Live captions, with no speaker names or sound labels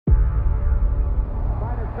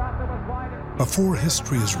Before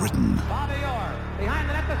history is written,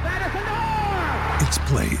 it's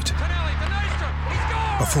played.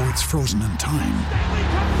 Before it's frozen in time,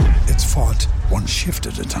 it's fought one shift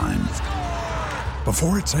at a time.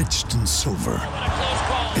 Before it's etched in silver,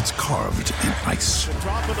 it's carved in ice.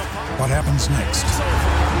 What happens next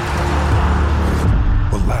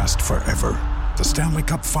will last forever. The Stanley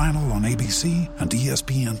Cup Final on ABC and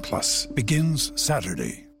ESPN Plus begins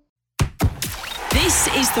Saturday. This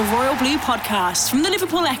is the Royal Blue Podcast from the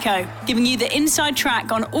Liverpool Echo, giving you the inside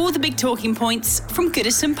track on all the big talking points from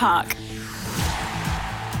Goodison Park.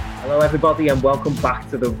 Hello everybody and welcome back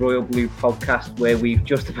to the Royal Blue Podcast, where we've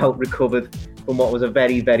just about recovered from what was a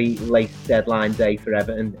very, very late deadline day for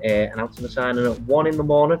Everton, announcing the signing at 1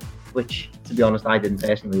 a.m, which, to be honest, I didn't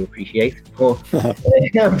personally appreciate, but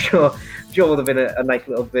I'm sure would have been a nice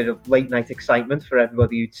little bit of late night excitement for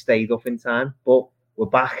everybody who'd stayed up in time. But we're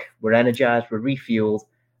back, we're energised, we're refuelled,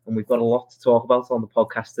 and we've got a lot to talk about on the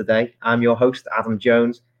podcast today. I'm your host, Adam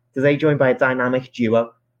Jones, today joined by a dynamic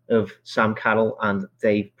duo of Sam Carroll and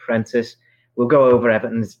Dave Prentice. We'll go over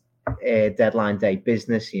Everton's deadline day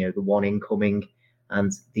business, the one incoming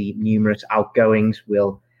and the numerous outgoings.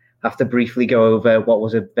 We'll have to briefly go over what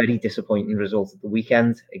was a very disappointing result at the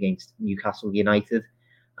weekend against Newcastle United.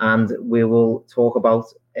 And we will talk about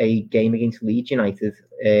a game against Leeds United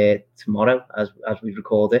tomorrow as we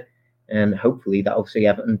record it. And hopefully that'll see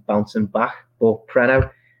Everton bouncing back. But Preno,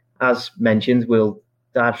 as mentioned, we'll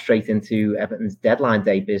dive straight into Everton's deadline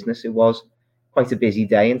day business. It was quite a busy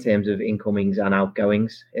day in terms of incomings and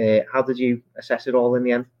outgoings. How did you assess it all in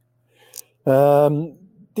the end? The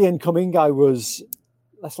incoming, I was,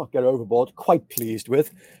 let's not get overboard, quite pleased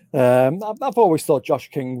with. I've always thought Josh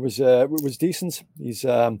King was decent. He's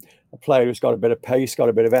a player who's got a bit of pace, got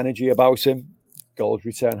a bit of energy about him. Goals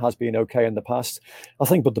return has been okay in the past, I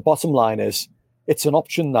think, but the bottom line is it's an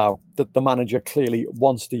option now that the manager clearly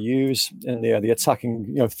wants to use in the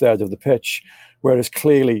attacking third of the pitch, whereas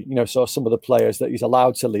clearly so some of the players that he's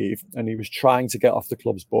allowed to leave and he was trying to get off the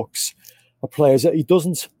club's books are players that he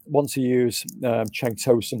doesn't want to use. Cenk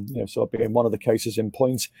Tosun, so being one of the cases in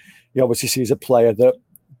point, he obviously sees a player that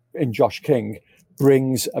in Josh King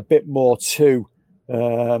brings a bit more to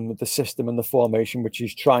the system and the formation which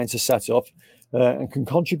he's trying to set up and can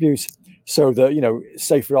contribute. So that,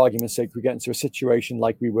 say for argument's sake, we get into a situation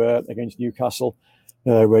like we were against Newcastle,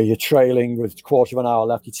 where you're trailing with a quarter of an hour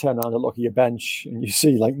left, you turn around and look at your bench and you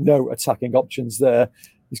see no attacking options there.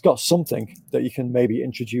 He's got something that you can maybe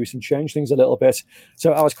introduce and change things a little bit.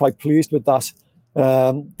 So I was quite pleased with that.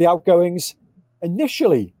 The outgoings,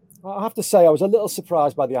 initially, I have to say I was a little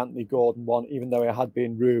surprised by the Anthony Gordon one, even though it had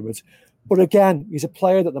been rumoured. But again, he's a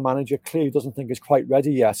player that the manager clearly doesn't think is quite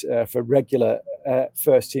ready yet for regular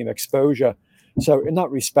first-team exposure. So in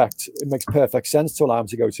that respect, it makes perfect sense to allow him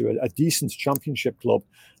to go to a decent championship club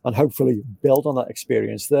and hopefully build on that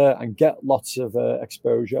experience there and get lots of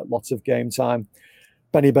exposure, lots of game time.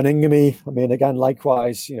 Benny Beningame, again,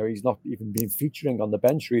 likewise, he's not even been featuring on the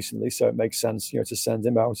bench recently, so it makes sense, to send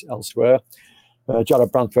him out elsewhere.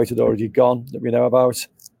 Jared Brandthwaite had already gone that we know about.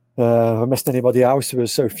 I missed anybody else. There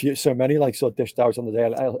was so many dished out on the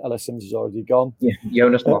day. Ellis Sims is already gone. Yeah,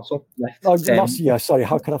 Jonas Lossell left. Yeah, sorry.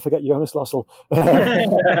 How can I forget Jonas Lossell?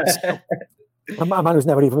 A man who's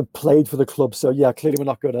never even played for the club. So yeah, clearly we're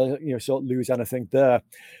not going to lose anything there.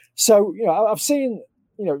 So I've seen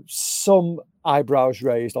some eyebrows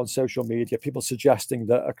raised on social media. People suggesting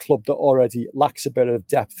that a club that already lacks a bit of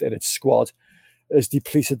depth in its squad has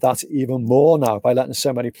depleted that even more now by letting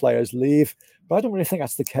so many players leave. But I don't really think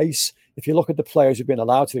that's the case. If you look at the players who've been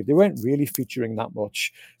allowed to leave, they weren't really featuring that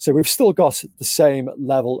much. So we've still got the same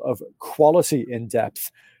level of quality in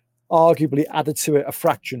depth, arguably added to it a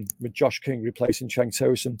fraction with Josh King replacing Cenk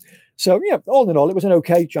Tosun. So yeah, all in all, it was an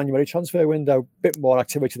okay January transfer window, bit more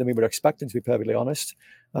activity than we were expecting, to be perfectly honest.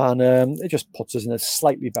 And it just puts us in a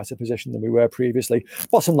slightly better position than we were previously.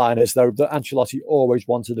 Bottom line is, though, that Ancelotti always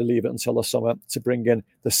wanted to leave it until the summer to bring in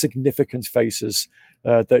the significant faces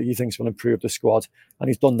that he thinks will improve the squad. And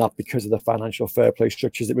he's done that because of the financial fair play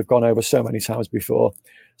structures that we've gone over so many times before.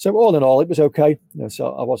 So all in all, it was okay. So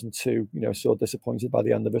I wasn't too, so disappointed by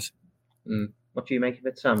the end of it. What do you make of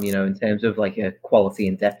it, Sam? In terms of a quality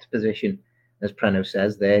and depth position, as Preno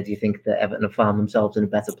says there, do you think that Everton have found themselves in a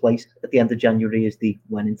better place at the end of January as they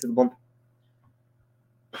went into the month?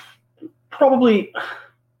 Probably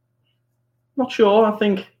not sure. I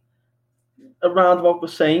think around about the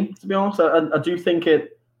same, to be honest. I do think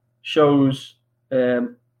it shows,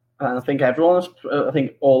 and I think everyone, I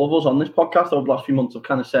think all of us on this podcast over the last few months have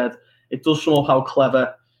kind of said it does show how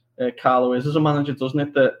clever Carlo is as a manager, doesn't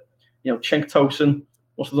it? That Cenk Tosun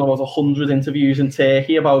must have done about 100 interviews in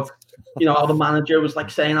Turkey about how the manager was like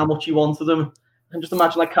saying how much he wanted him. And just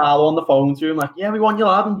imagine like Carlo on the phone to him, like, yeah, we want you,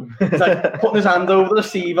 lad. And he's like putting his hand over the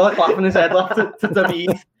receiver, like clapping his head off to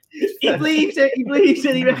David. He believes it,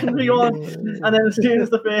 he reckons we won. And then as soon as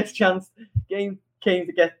the first chance game came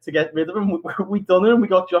to get rid of him, we done it and we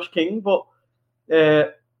got Josh King. But I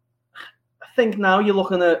think now you're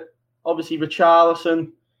looking at, obviously,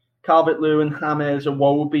 Richarlison, Calvert-Lewin, James, and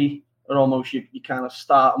Iwobi are almost you kind of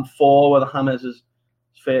starting four, where the James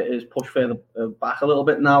is pushed further back a little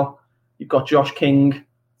bit now. You've got Josh King,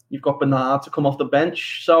 you've got Bernard to come off the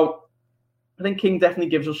bench. So I think King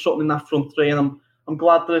definitely gives us something in that front three, and I'm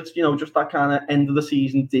glad that it's just that kind of end of the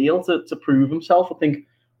season deal to prove himself. I think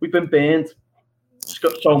we've been burned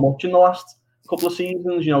so much in the last couple of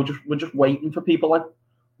seasons. We're just waiting for people like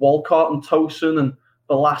Walcott and Tosin and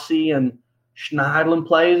Balassi and Schneiderlin,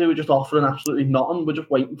 players who are just offering absolutely nothing. We're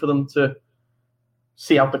just waiting for them to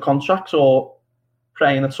see out the contracts or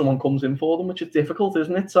praying that someone comes in for them, which is difficult,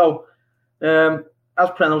 isn't it? So, as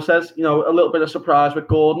Preno says, a little bit of surprise with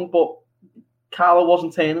Gordon, but Carlo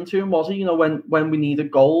wasn't turning to him, was he? When we needed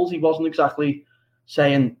goals, he wasn't exactly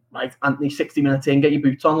saying, right, Anthony, 60 minutes in, get your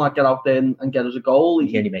boots on, like get out there and get us a goal.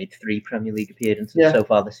 He only made 3 Premier League appearances so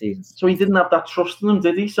far this season. So he didn't have that trust in him,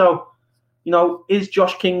 did he? So, is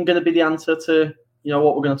Josh King going to be the answer to,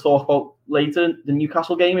 what we're going to talk about later, the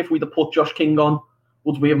Newcastle game? If we'd have put Josh King on,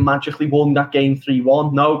 would we have magically won that game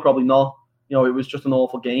 3-1? No, probably not. It was just an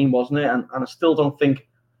awful game, wasn't it? And I still don't think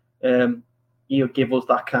he'll give us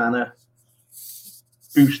that kind of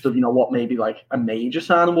boost of, what maybe like a major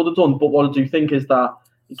signing would have done. But what I do think is that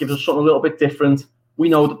it gives us something a little bit different. We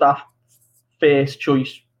know that first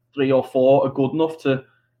choice 3 or 4 are good enough to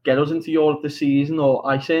get us into Europe this season, or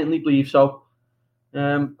I certainly believe so.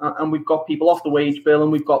 And we've got people off the wage bill,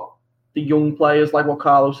 and we've got the young players, like what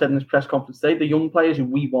Carlo said in his press conference today, the young players who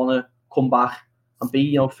we want to come back and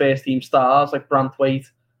be, first team stars like Branthwaite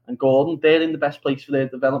and Gordon. They're in the best place for their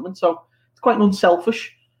development. So it's quite an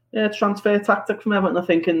unselfish transfer tactic from Everton, I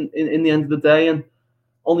think, in the end of the day. And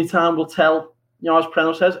only time will tell. As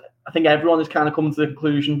Preno says, I think everyone is kind of coming to the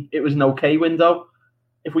conclusion it was an okay window.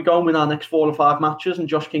 If we go and win our next 4 or 5 matches and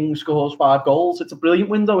Josh King scores 5 goals, it's a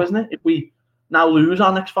brilliant window, isn't it? If we now lose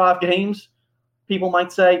our next 5 games, people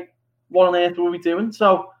might say, what on earth were we doing?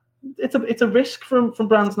 So it's a risk from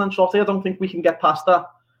Brandon Ancelotti. I don't think we can get past that.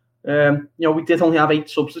 We did only have 8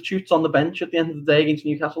 substitutes on the bench at the end of the day against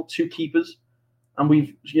Newcastle, 2 keepers, and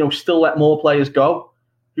we've still let more players go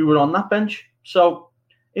who were on that bench. So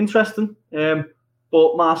interesting.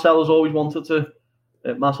 But Marcel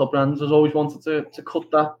Brands has always wanted to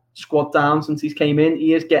cut that squad down since he's came in.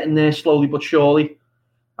 He is getting there slowly but surely,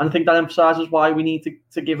 and I think that emphasises why we need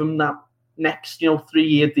to give him that next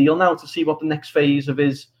 3-year deal now to see what the next phase of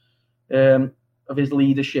his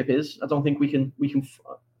leadership is. I don't think we can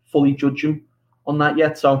fully judge him on that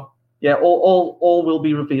yet. So yeah, all will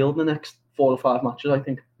be revealed in the next 4 or 5 matches, I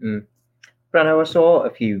think. Breno, I saw a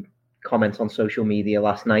few comments on social media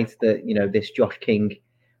last night that this Josh King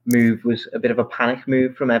move was a bit of a panic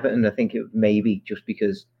move from Everton. I think it maybe just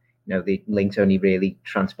because the links only really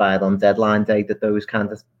transpired on deadline day that those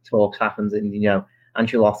kind of talks happened, and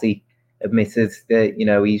Ancelotti admitted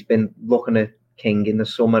that he's been looking at King in the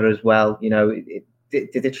summer as well. Did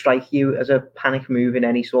it strike you as a panic move in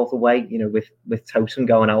any sort of way? With Tosin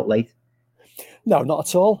going out late. No, not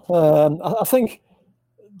at all. I think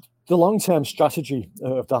the long-term strategy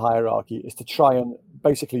of the hierarchy is to try and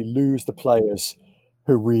basically lose the players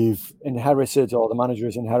who we've inherited, or the manager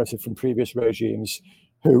has inherited from previous regimes,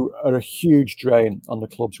 who are a huge drain on the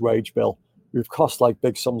club's wage bill, who've cost like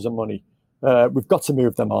big sums of money. We've got to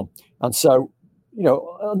move them on. And so,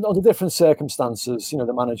 under different circumstances,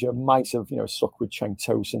 the manager might have, stuck with Cenk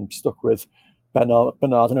Tosin, stuck with Bernard. I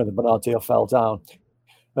know the Bernard deal fell down.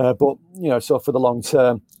 But so for the long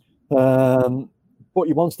term, but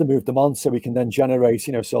he wants to move them on so he can then generate,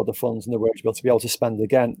 sort of the funds and the wage bill to be able to spend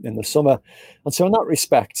again in the summer. And so in that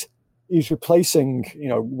respect, he's replacing,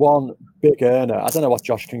 one big earner. I don't know what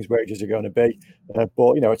Josh King's wages are going to be, but,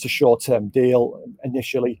 it's a short-term deal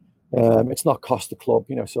initially. It's not cost the club,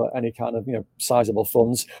 so any kind of, sizable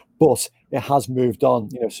funds, but it has moved on,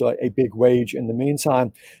 so a big wage in the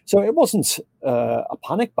meantime. So it wasn't a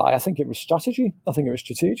panic buy. I think it was strategy. I think it was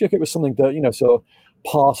strategic. It was something that, so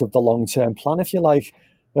part of the long-term plan, if you like,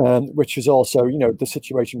 which is also, the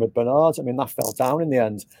situation with Bernard. I mean, that fell down in the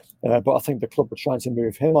end, but I think the club were trying to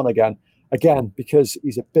move him on again, because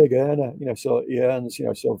he's a big earner, so he earns,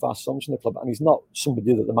 so vast sums in the club, and he's not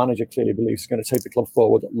somebody that the manager clearly believes is going to take the club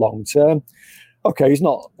forward long term. okay, he's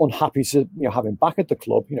not unhappy to have him back at the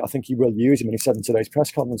club. I think he will use him, and he said in today's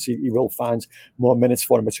press conference he will find more minutes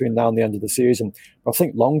for him between now and the end of the season. But I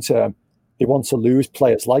think long term, he wants to lose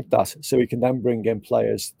players like that so he can then bring in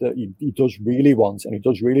players that he does really want and he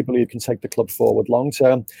does really believe can take the club forward long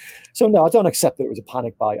term. So no, I don't accept that it was a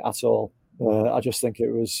panic buy at all. I just think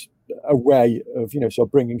it was a way of sort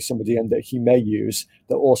of bringing somebody in that he may use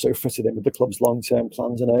that also fitted in with the club's long term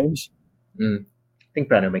plans and aims. I think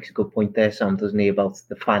Brennan makes a good point there, Sam, doesn't he, about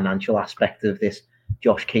the financial aspect of this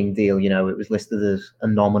Josh King deal. It was listed as a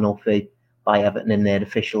nominal fee by Everton in their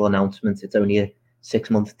official announcement. It's only a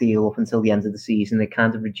 6-month deal up until the end of the season. It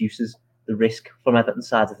kind of reduces the risk from Everton's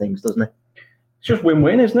side of things, doesn't it? It's just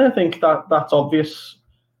win-win, isn't it? I think that's obvious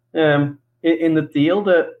in the deal,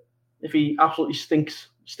 that if he absolutely stinks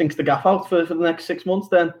the gaff out for the next 6 months,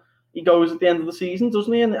 then he goes at the end of the season,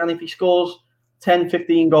 doesn't he? And if he scores 10,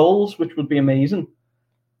 15 goals, which would be amazing,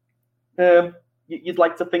 you'd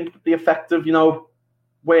like to think that the effect of,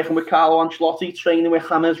 working with Carlo Ancelotti, training with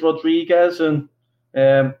James Rodriguez and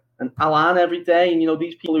Alan every day, and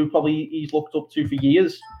these people who probably he's looked up to for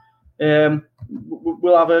years,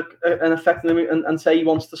 will have an effect on him and say he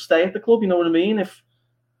wants to stay at the club. You know what I mean?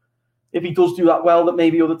 If he does do that well, that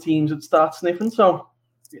maybe other teams would start sniffing. So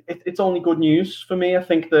it's only good news for me. I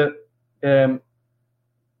think that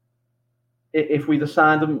if we'd have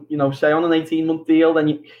signed him, say on an 18-month deal,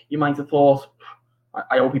 then you might have thought,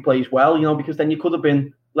 I hope he plays well, because then you could have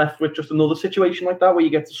been left with just another situation like that where you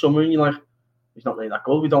get to summer and you're like, he's not really that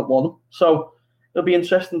good, we don't want him. So it'll be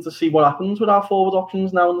interesting to see what happens with our forward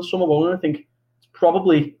options now in the summer. I think it's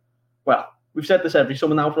probably, we've said this every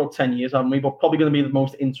summer now for about 10 years, haven't we? But probably going to be the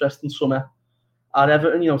most interesting summer at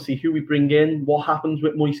Everton, see who we bring in, what happens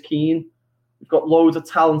with Moise Kean. We've got loads of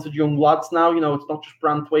talented young lads now, it's not just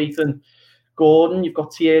Branthwaite and Gordon, you've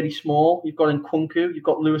got Thierry Small, you've got Nkunku, you've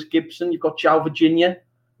got Lewis Gibson, you've got João Virginia.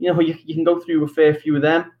 You can go through a fair few of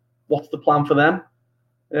them. What's the plan for them?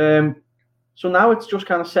 So now it's just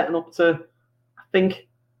kind of setting up to, I think,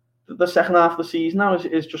 the second half of the season now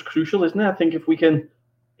is just crucial, isn't it? I think if we could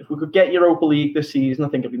get Europa League this season, I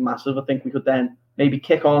think it'd be massive. I think we could then maybe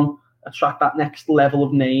kick on, attract that next level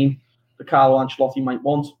of name that Carlo Ancelotti might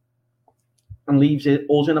want, and leaves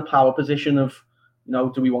us in a power position of,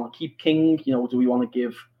 do we want to keep King? Do we want to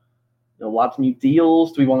give lads new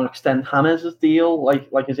deals? Do we want to extend James' deal, like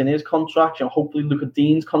is in his contract? Hopefully Luca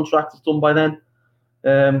Dean's contract is done by then.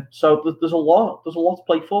 So there's a lot to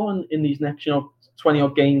play for in these next 20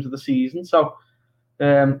 odd games of the season. So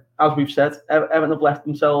as we've said, Everton have left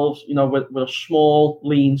themselves with a small,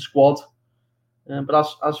 lean squad. But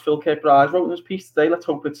as Phil Kirkbride wrote in his piece today, let's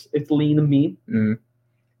hope it's lean and mean.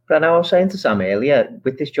 But now I was saying to Sam earlier,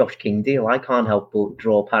 with this Josh King deal, I can't help but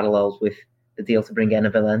draw parallels with the deal to bring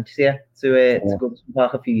Enner Valencia to Goodison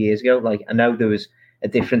Park a few years ago. I know there was a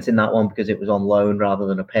difference in that one because it was on loan rather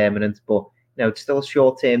than a permanent, but it's still a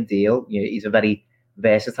short-term deal. He's a very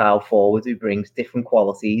versatile forward who brings different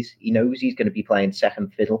qualities. He knows he's going to be playing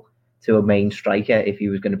second fiddle to a main striker if he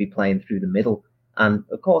was going to be playing through the middle. And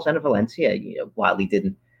of course, Enner Valencia, while he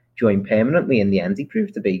didn't join permanently in the end, he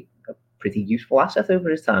proved to be a pretty useful asset over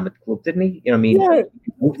his time at the club, didn't he? I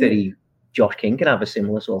hope that Josh King can have a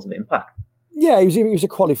similar sort of impact. Yeah, he was a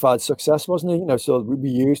qualified success, wasn't he? So we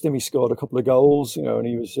used him. He scored a couple of goals, and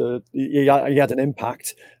he was he had an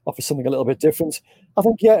impact, offers something a little bit different. I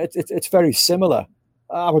think, it's very similar.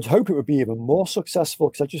 I would hope it would be even more successful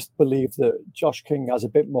because I just believe that Josh King has a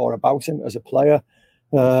bit more about him as a player.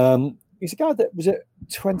 He's a guy that was at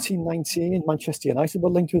 2019 Manchester United were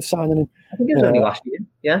linked with signing him. I think it was only last year.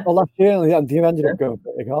 Yeah. Well, last year, and he ended up going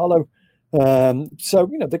for Igalo. So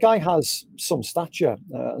the guy has some stature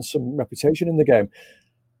and some reputation in the game.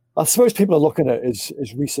 I suppose people are looking at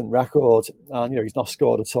his recent record, and he's not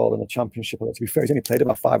scored at all in the Championship. To be fair, he's only played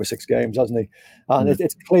about 5 or 6 games, hasn't he? And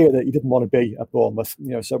it's clear that he didn't want to be at Bournemouth.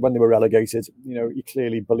 So when they were relegated, he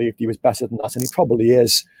clearly believed he was better than that, and he probably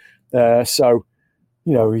is. So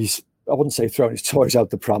he's, I wouldn't say throwing his toys out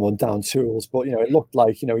the pram on down tools, but it looked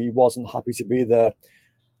like he wasn't happy to be there.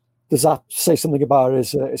 Does that say something about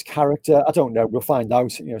his character? I don't know. We'll find out,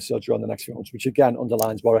 so during the next few months, which again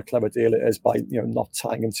underlines what a clever deal it is by, not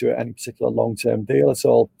tying him to any particular long-term deal at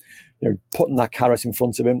all. Putting that carrot in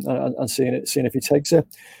front of him and seeing if he takes it.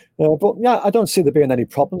 But yeah, I don't see there being any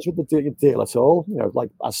problems with the deal at all. Like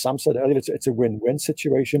as Sam said earlier, it's a win-win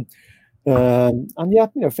situation. And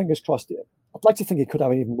yeah, fingers crossed. I'd like to think he could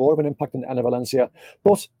have even more of an impact than Enner Valencia.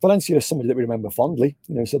 But Valencia is somebody that we remember fondly,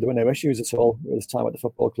 so there were no issues at all with his time at the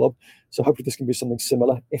football club. So hopefully this can be something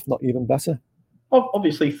similar, if not even better.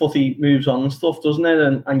 Obviously, footy moves on and stuff, doesn't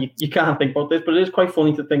it? And you can't think about this, but it is quite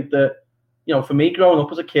funny to think that, for me growing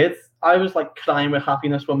up as a kid, I was like crying with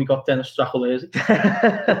happiness when we got Dennis Strachel.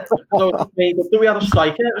 So we had a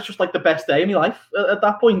striker. It was just like the best day of my life at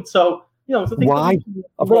that point. So why?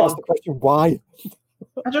 I've got to ask the question why.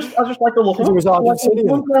 I just like the look of him. He was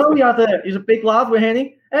Argentinian. He's a big lad,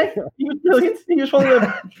 Henny. Hey, he was brilliant. He was one of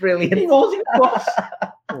the brilliant. He was.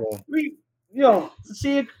 To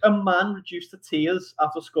see a man reduced to tears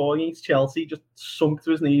after scoring against Chelsea, just sunk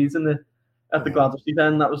to his knees at the Gladys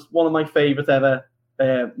end. That was one of my favourite ever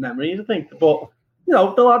memories, I think. But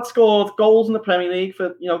the lad scored goals in the Premier League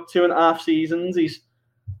for 2.5 seasons.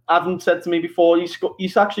 Adam said to me before,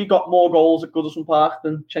 he's actually got more goals at Goodison Park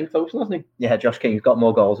than Cenk Tosun, hasn't he? Yeah, Josh King's got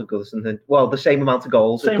more goals at Goodison than the same amount of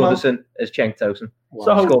goals at Goodison as Cenk Tosun. Wow.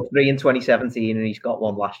 So he scored 3 in 2017, and he's got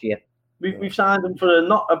 1 last year. We've signed him for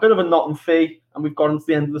a bit of a Nottingham fee, and we've got him to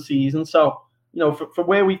the end of the season. So for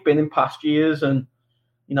where we've been in past years, and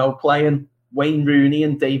playing Wayne Rooney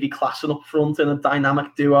and Davy Klaassen up front in a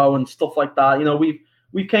dynamic duo and stuff like that,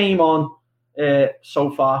 we came on.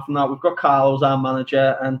 So far from that, we've got Carlos, our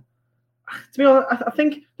manager, and to be honest, I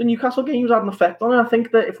think the Newcastle games had an effect on it. I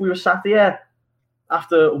think that if we were sat here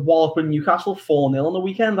after walloping Newcastle 4-0 on the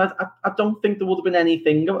weekend, I don't think there would have been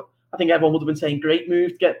anything. I think everyone would have been saying, great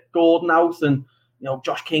move to get Gordon out, and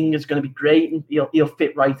Josh King is going to be great and he'll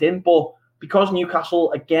fit right in. But because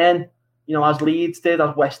Newcastle again, as Leeds did,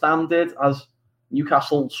 as West Ham did, as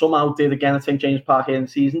Newcastle somehow did again at St James Park here in the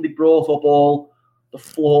season, they brought up all the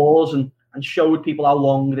flaws and showed people how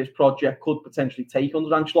long this project could potentially take under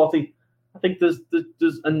Ancelotti. I think there's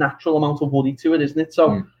a natural amount of worry to it, isn't it? So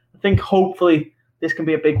I think hopefully this can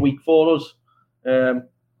be a big week for us. And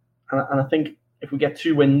I think if we get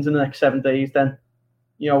 2 wins in the next 7 days, then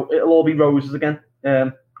it'll all be roses again.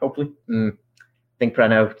 Hopefully. I think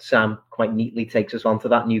Breno, Sam quite neatly takes us on to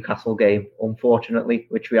that Newcastle game, unfortunately,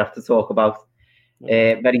 which we have to talk about.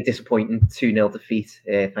 Very disappointing 2-0 defeat,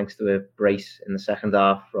 thanks to a brace in the second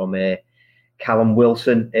half from Callum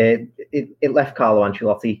Wilson. It left Carlo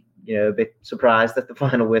Ancelotti, a bit surprised at the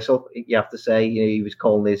final whistle. You have to say, he was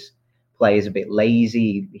calling his players a bit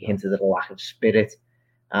lazy. He hinted at a lack of spirit,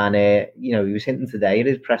 and he was hinting today at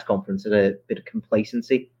his press conference at a bit of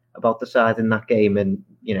complacency about the side in that game. And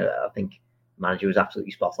I think the manager was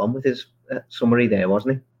absolutely spot on with his summary there,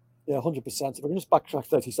 wasn't he? Yeah, 100%. If we can just backtrack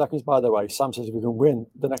 30 seconds, by the way, Sam says if we can win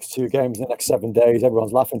the next 2 games in the next 7 days,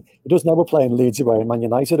 everyone's laughing. He doesn't know we're playing Leeds away and Man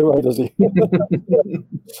United away, does he? Me,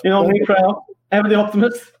 Crowell. Ever the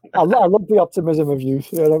optimist. I love the optimism of youth.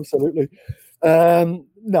 Yeah, absolutely.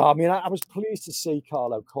 No, I mean, I was pleased to see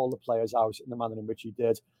Carlo call the players out in the manner in which he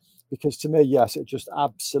did, because to me, yes, it just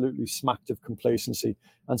absolutely smacked of complacency.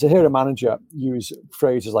 And to hear a manager use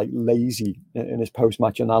phrases like lazy in his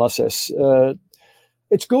post-match analysis,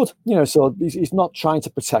 it's good, so he's not trying to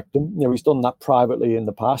protect them. He's done that privately in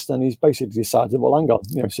the past, and he's basically decided, well, hang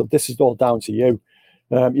on, so this is all down to you.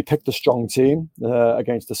 You picked a strong team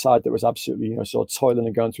against a side that was absolutely, sort of toiling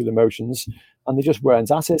and going through the motions, and they just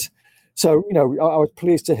weren't at it. So, I was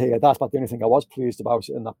pleased to hear. That's about the only thing I was pleased about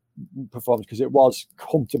in that performance, because it was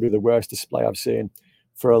comfortably the worst display I've seen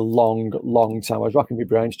for a long, long time. I was racking my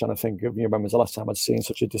brains trying to think of, when was the last time I'd seen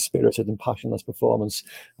such a dispirited and passionless performance,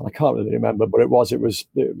 and I can't really remember. But it was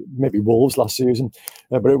maybe Wolves last season,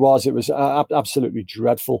 but it was absolutely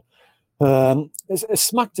dreadful. It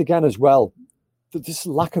smacked again as well. This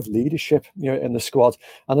lack of leadership, in the squad,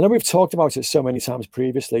 and I know we've talked about it so many times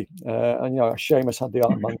previously. And Seamus had the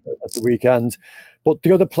armband at the weekend, but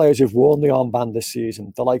the other players who've worn the armband this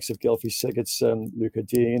season, the likes of Gylfi Sigurdsson, Luca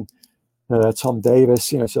Dean, Tom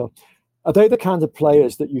Davis, so are they the kind of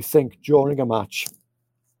players that you think during a match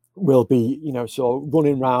will be, so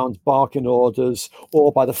running around, barking orders,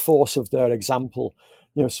 or by the force of their example,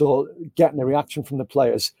 so getting a reaction from the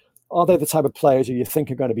players? Are they the type of players who you think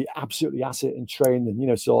are going to be absolutely at it in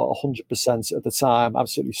training, so 100% at the time,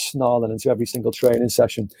 absolutely snarling into every single training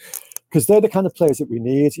session? Because they're the kind of players that we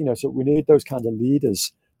need, so we need those kind of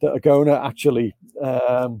leaders that are going to actually,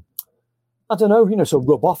 so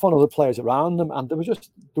rub off on other players around them. And there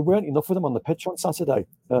weren't enough of them on the pitch on Saturday.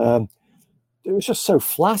 It was just so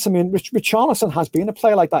flat. I mean, Richarlison has been a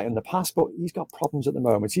player like that in the past, but he's got problems at the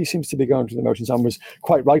moment. He seems to be going through the motions, and was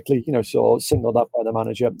quite rightly, singled out by the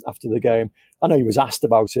manager after the game. I know he was asked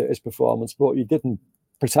about it, his performance, but he didn't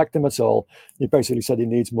protect him at all. He basically said he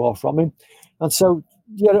needs more from him. And so,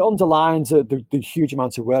 yeah, it underlines the huge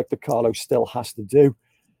amount of work that Carlo still has to do.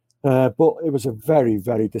 But it was a very,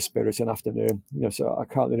 very dispiriting afternoon. So I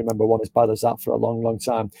can't really remember one as bad as that for a long, long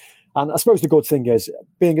time. And I suppose the good thing is,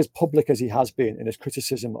 being as public as he has been in his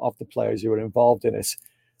criticism of the players who are involved in it,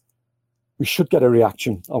 we should get a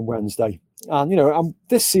reaction on Wednesday. And, and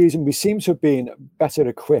this season we seem to have been better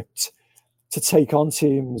equipped take on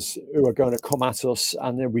teams who are going to come at us,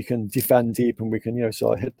 and then we can defend deep and we can,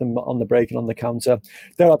 sort of hit them on the break and on the counter.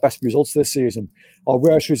 They're our best results this season. Our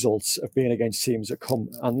worst results have been against teams that come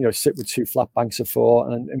and, sit with 2 flat banks of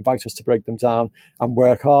 4 and invite us to break them down and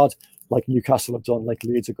work hard, like Newcastle have done, like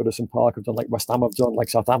Leeds at Goodison Park have done, like West Ham have done, like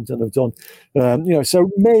Southampton have done.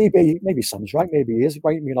 So maybe Sam's right, maybe he is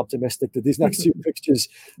right, being optimistic that these next 2 fixtures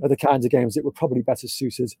are the kinds of games that were probably better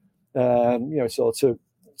suited,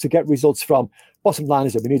 to get results from. Bottom line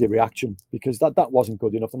is that we need a reaction, because that wasn't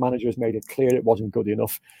good enough. The manager has made it clear it wasn't good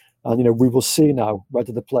enough. And, we will see now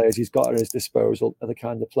whether the players he's got at his disposal are the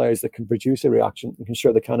kind of players that can produce a reaction and can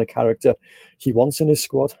show the kind of character he wants in his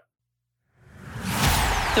squad.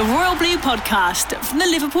 The Royal Blue Podcast from the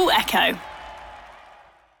Liverpool Echo.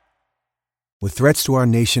 With threats to our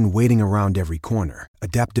nation waiting around every corner,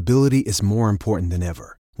 adaptability is more important than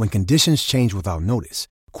ever. When conditions change without notice,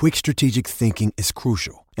 quick strategic thinking is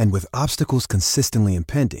crucial. And with obstacles consistently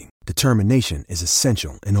impending, determination is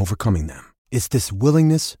essential in overcoming them. It's this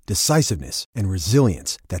willingness, decisiveness, and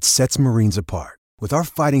resilience that sets Marines apart. With our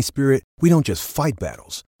fighting spirit, we don't just fight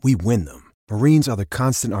battles, we win them. Marines are the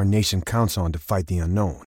constant our nation counts on to fight the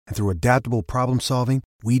unknown. And through adaptable problem solving,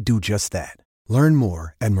 we do just that. Learn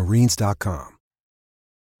more at marines.com.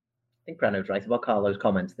 I think Brenno's right about Carlo's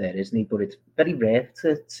comments there, isn't he? But it's very rare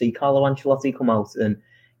to see Carlo Ancelotti come out and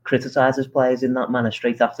criticise his players in that manner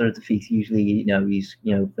straight after a defeat. Usually, he's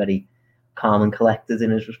very calm and collected in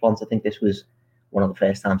his response. I think this was one of the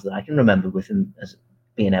first times that I can remember with him as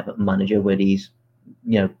being Everton manager where he's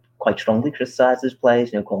quite strongly criticised his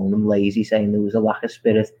players, calling them lazy, saying there was a lack of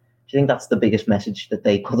spirit. Do you think that's the biggest message that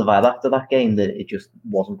they could have had after that game, that it just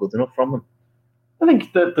wasn't good enough from them? I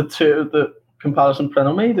think the comparison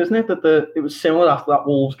Preno made, isn't it, that it was similar after that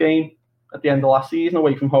Wolves game at the end of last season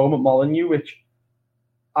away from home at Molineux, which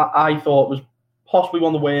I thought was possibly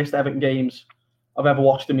one of the worst Everton games I've ever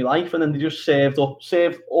watched in my life, and then they just served up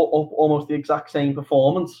almost the exact same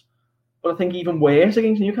performance, but I think even worse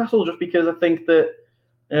against Newcastle, just because I think that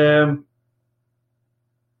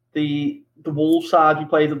the Wolves side we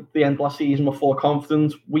played at the end of last season were full of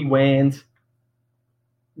confidence. We weren't.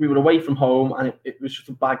 We were away from home, and it was just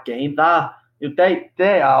a bad game.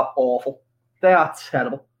 They are awful. They are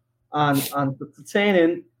terrible, and to turn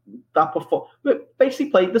in that we basically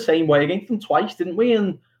played the same way against them twice, didn't we?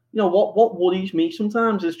 And what worries me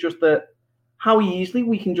sometimes is just that how easily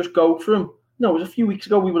we can just go from. It was a few weeks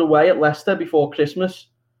ago we were away at Leicester before Christmas,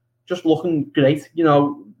 just looking great.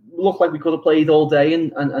 Looked like we could have played all day,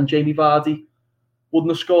 and Jamie Vardy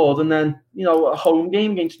wouldn't have scored. And then a home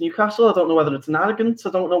game against Newcastle. I don't know whether it's an arrogance. I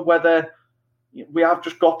don't know whether we have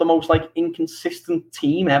just got the most inconsistent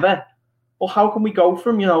team ever. Well, how can we go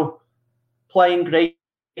from playing great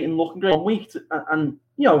and looking great one week and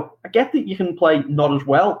I get that you can play not as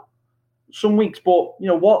well some weeks, but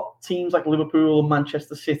what teams like Liverpool and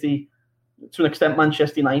Manchester City, to an extent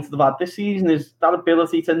Manchester United, have had this season is that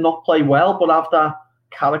ability to not play well but have that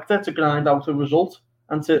character to grind out a result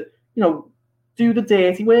and to do the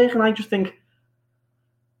dirty work. And I just think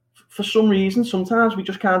for some reason sometimes we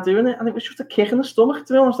just can't do it, and it was just a kick in the stomach,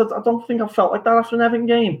 to be honest. I don't think I've felt like that after an Everton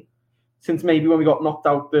game since maybe when we got knocked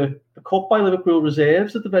out the cup by Liverpool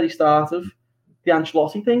reserves at the very start of the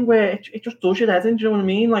Ancelotti thing, where it just does your head in. Do you know what I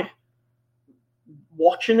mean? Like,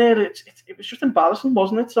 watching it was just embarrassing,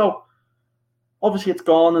 wasn't it? So obviously it's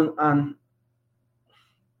gone, and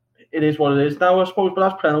it is what it is now, I suppose.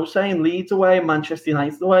 But as Preno was saying, Leeds away, Manchester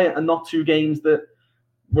United away, and not 2 games that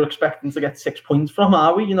we're expecting to get 6 points from,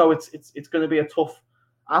 are we? It's going to be a tough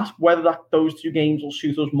ask whether those 2 games will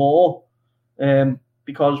suit us more,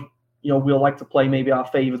 because we'll like to play maybe our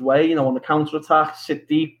favoured way, on the counter-attack, sit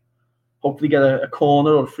deep, hopefully get a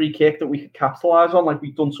corner or a free kick that we could capitalise on like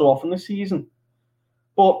we've done so often this season.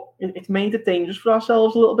 But it's made it dangerous for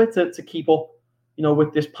ourselves a little bit to keep up,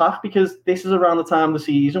 with this pack, because this is around the time of the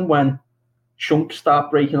season when chunks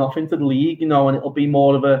start breaking off into the league, and it'll be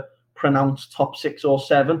more of a pronounced top 6 or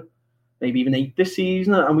 7, maybe even 8 this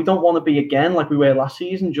season. And we don't want to be again like we were last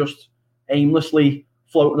season, just aimlessly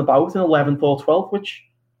floating about in 11th or 12th, which,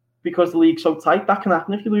 because the league's so tight, that can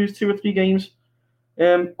happen if you lose 2 or 3 games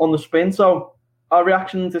on the spin. So our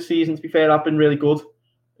reaction this season, to be fair, have been really good.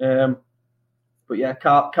 But yeah,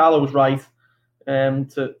 Carlo was right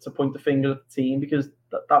to point the finger at the team, because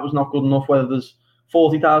that was not good enough, whether there's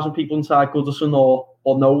 40,000 people inside Goodison or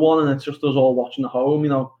no one, and it's just us all watching at home,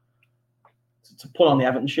 to put on the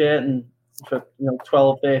Everton shirt, and for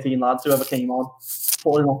 12, 13 lads, whoever came on,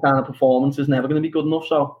 putting that kind of performance is never going to be good enough.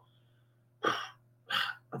 So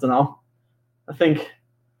I don't know. I think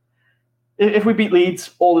if we beat Leeds,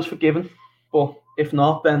 all is forgiven. But if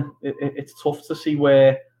not, then it's tough to see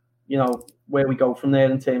where where we go from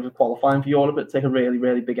there in terms of qualifying for Europe. It'd take a really,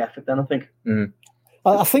 really big effort then, I think.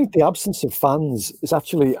 I think the absence of fans is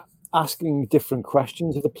actually asking different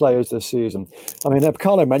questions of the players this season. I mean,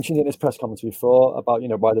 Carlo mentioned in his press conference before about,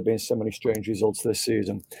 why there have been so many strange results this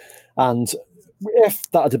season. And if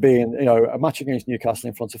that had been, a match against Newcastle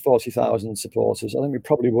in front of 40,000 supporters, I think we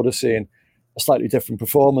probably would have seen a slightly different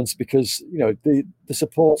performance because, the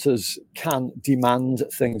supporters can demand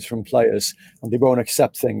things from players and they won't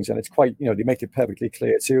accept things. And it's quite, they make it perfectly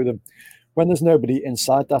clear to them. When there's nobody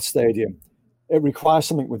inside that stadium, it requires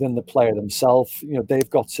something within the player themselves. They've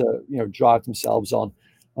got to, drive themselves on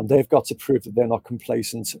and they've got to prove that they're not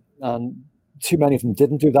complacent. And too many of them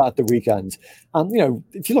didn't do that at the weekend. And,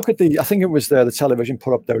 if you look at I think it was the television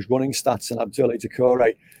put up those running stats, and Abdoulaye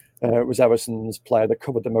Doucouré was Everton's player that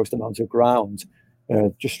covered the most amount of ground,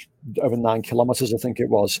 just over 9 kilometres, I think it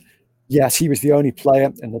was. Yes, he was the only player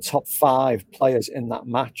in the top 5 players in that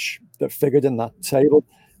match that figured in that table.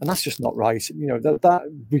 And that's just not right. That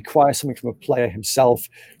requires something from a player himself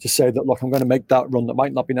to say that, look, I'm going to make that run that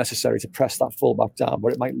might not be necessary to press that fullback down,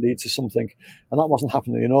 but it might lead to something. And that wasn't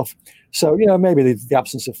happening enough. So, maybe the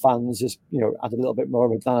absence of fans has, added a little bit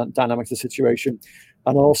more of a dynamic to the situation.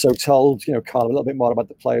 And also told, Carl a little bit more about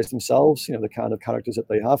the players themselves, the kind of characters that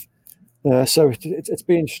they have. So it's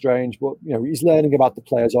been strange, but, he's learning about the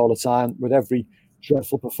players all the time. With every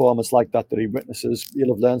dreadful performance like that he witnesses,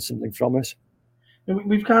 he'll have learned something from it.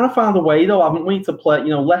 We've kind of found a way, though, haven't we, to play,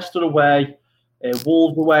 Leicester away,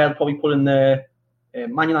 Wolves away, I'd probably put in there,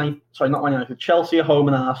 Chelsea at home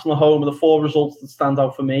and Arsenal at home are the 4 results that stand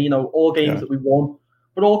out for me, all games that we won,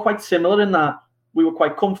 but all quite similar in that we were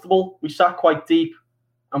quite comfortable, we sat quite deep,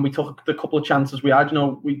 and we took the couple of chances we had.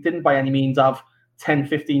 We didn't by any means have 10,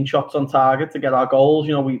 15 shots on target to get our goals.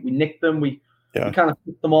 We nicked them, we kind of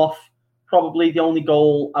picked them off. Probably the only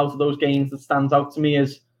goal out of those games that stands out to me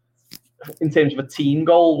is, in terms of a team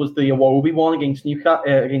goal, was the Iwobi one against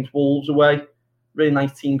against Wolves away. Really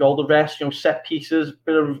nice team goal. The rest, set pieces,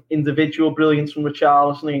 bit of individual brilliance from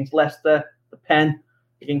Richarlison against Leicester, the pen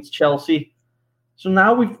against Chelsea. So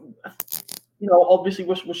now we've, obviously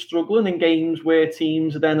we're struggling in games where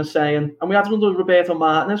teams are then saying, and we had it under Roberto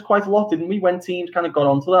Martinez quite a lot, didn't we? When teams kind of got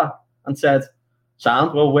onto that and said,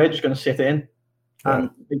 "Sound, well, we're just going to sit in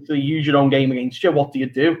and basically use your own game against you. What do you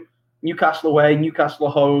do?" Newcastle away, Newcastle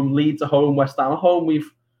at home, Leeds at home, West Ham at home.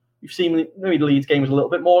 We've seen maybe the Leeds game was a little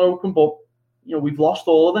bit more open, but we've lost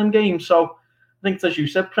all of them games. So I think, as you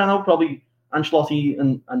said, Preno, probably Ancelotti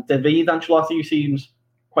and David Ancelotti, who seems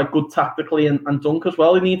quite good tactically, and Dunk as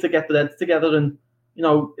well. They need to get their heads together. And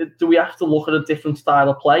do we have to look at a different style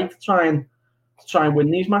of play to try and win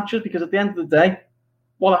these matches? Because at the end of the day,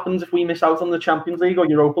 what happens if we miss out on the Champions League or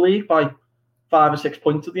Europa League by 5 or 6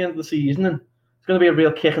 points at the end of the season? And it's going to be a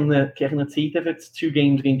real kick in the teeth if it's 2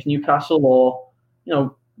 games against Newcastle, or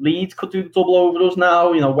Leeds could do the double over us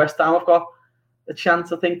now. West Ham have got a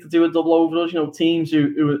chance, I think, to do a double over us. Teams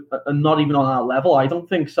who are not even on our level, I don't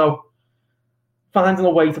think. So finding a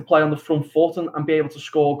way to play on the front foot and be able to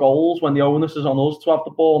score goals when the onus is on us to have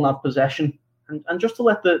the ball and have possession, and just to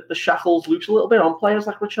let the shackles loose a little bit on players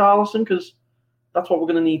like Richarlison, because that's what we're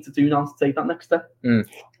going to need to do now to take that next step.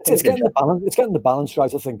 It's getting the balance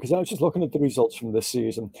right, I think, because I was just looking at the results from this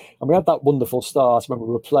season, and we had that wonderful start when we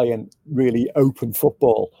were playing really open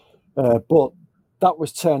football, but that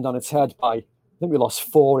was turned on its head by, I think we lost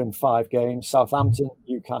 4 in 5 games: Southampton,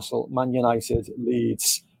 Newcastle, Man United,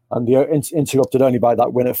 Leeds, and interrupted only by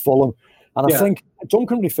that win at Fulham. And I think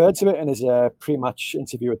Duncan referred to it in his pre-match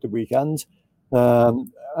interview at the weekend.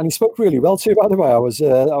 And he spoke really well too, by the way. I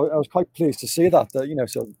was quite pleased to see that,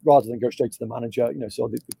 so rather than go straight to the manager, so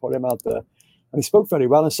they put him out there. And he spoke very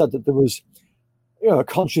well and said that there was, a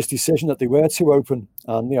conscious decision that they were too open,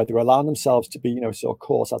 and, they were allowing themselves to be, sort of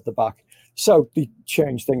caught at the back. So they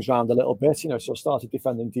changed things around a little bit, so started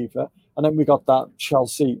defending deeper. And then we got that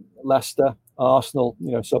Chelsea, Leicester, Arsenal,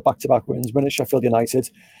 so back-to-back wins, win at Sheffield United.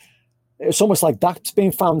 It's almost like that's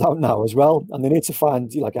being found out now as well, and they need to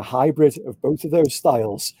find like a hybrid of both of those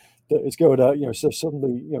styles that is going to, so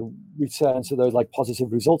suddenly, return to those like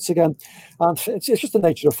positive results again. And it's just the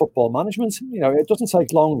nature of football management. It doesn't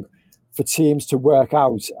take long for teams to work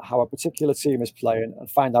out how a particular team is playing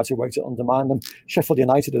and find out a way to undermine them. Sheffield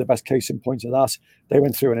United are the best case in point of that. They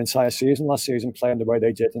went through an entire season last season playing the way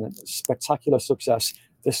they did, and spectacular success.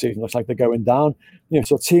 This season looks like they're going down.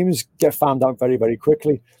 So teams get found out very, very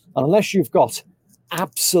quickly. And unless you've got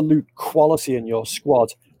absolute quality in your squad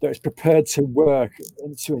that is prepared to work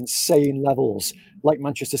to insane levels like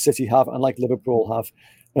Manchester City have and like Liverpool have,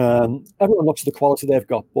 everyone looks at the quality they've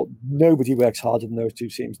got, but nobody works harder than those two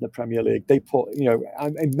teams in the Premier League. They put,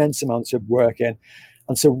 immense amounts of work in.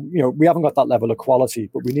 And so, we haven't got that level of quality,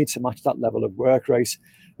 but we need to match that level of work rate.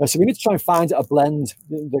 So we need to try and find a blend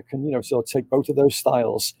that can, sort of take both of those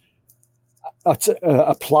styles,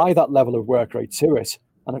 apply that level of work rate to it.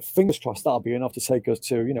 And fingers crossed that'll be enough to take us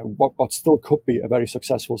to, what still could be a very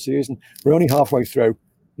successful season. We're only halfway through,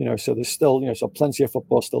 so there's still, so plenty of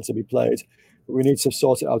football still to be played. But we need to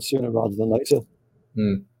sort it out sooner rather than later.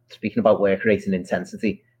 Speaking about work rate and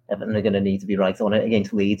intensity, Everton are going to need to be right on it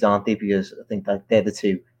against Leeds, aren't they? Because I think that they're the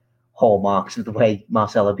two hallmarks of the way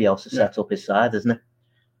Marcelo Bielsa set up his side, isn't it?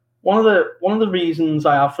 One of the reasons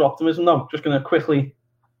I have for optimism, though, just going to quickly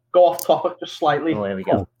go off topic just slightly. Oh, there we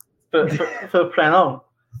go. For Preno,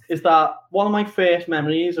 is that one of my first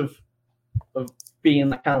memories of being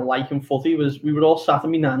that kind of liking footy was we were all sat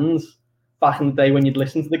in my nan's back in the day when you'd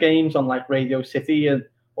listen to the games on like Radio City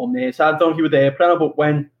or Merseyside. I don't know if you were there, Preno, but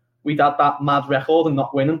when we'd had that mad record and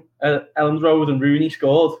not winning, Elland Road and Rooney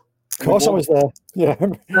scored. Of course I was there. Yeah.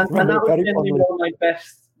 And that was generally one of my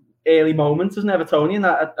best early moments as an Evertonian.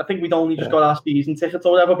 I think we'd only just got our season tickets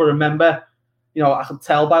or whatever, but remember, I could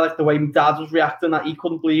tell by like the way my dad was reacting that he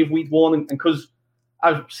couldn't believe we'd won, and because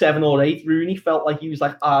I was 7 or 8, Rooney felt like he was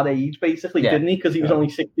like our age basically, didn't he? Because he was only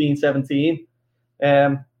 16, 17.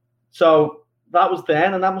 So that was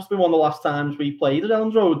then, and that must have been one of the last times we played at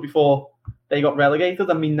Elland Road before they got relegated.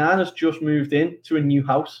 And my nan has just moved in to a new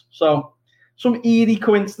house, so some eerie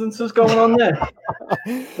coincidences going on there.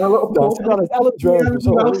 A little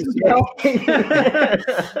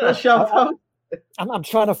shout out. I'm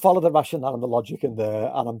trying to follow the rationale and the logic in there,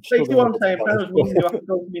 and I'm basically what I'm saying. I was meaning to have to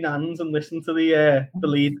go to my nan's and listen to the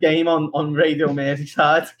Leeds game on Radio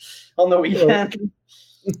Merseyside on the weekend.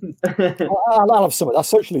 I'll have some of that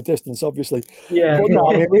socially distanced, obviously. Yeah. But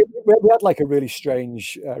no, I mean, we had like a really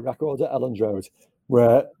strange record at Elland Road,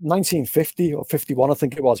 where 1950 or 51, I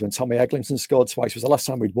think it was, when Tommy Eglinton scored twice, was the last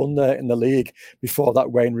time we'd won there in the league before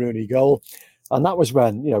that Wayne Rooney goal. And that was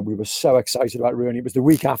when, we were so excited about Rooney. It was the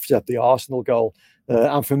week after the Arsenal goal.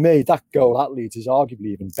 And for me, that goal at Leeds is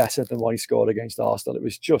arguably even better than what he scored against Arsenal. It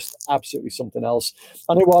was just absolutely something else.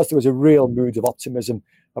 And there was a real mood of optimism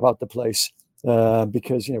about the place.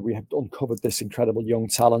 Because we have uncovered this incredible young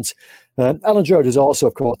talent. Elland Road is also,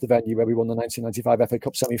 of course, the venue where we won the 1995 FA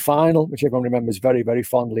Cup semi-final, which everyone remembers very, very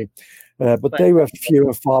fondly. But they were few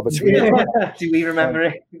and far between. Do we remember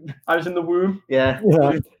it? I was in the womb. Yeah.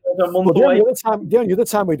 Well, the only other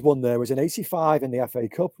time we'd won there was in '85 in the FA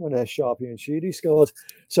Cup when Sharpie and Sheedy scored.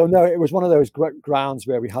 So no, it was one of those grounds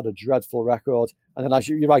where we had a dreadful record. And then, as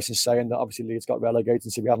you're right in saying that, obviously Leeds got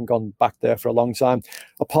relegated, so we haven't gone back there for a long time.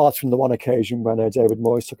 Apart from the one occasion when David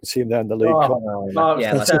Moyes took a team there in the league.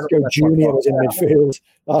 Francisco Junior was in midfield,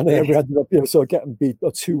 and we ended up sort of getting beat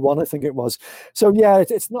 2-1, I think it was. So yeah,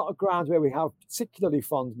 it's not a ground where we have particularly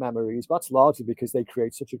fond memories. But that's largely because they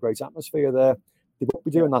create such a great atmosphere there. They won't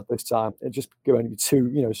be doing that this time. It's just going to be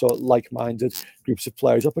two, sort of like-minded groups of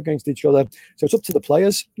players up against each other. So it's up to the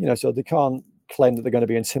players, so they can't claim that they're going to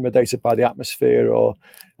be intimidated by the atmosphere or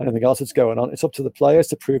anything else that's going on. It's up to the players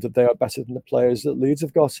to prove that they are better than the players that Leeds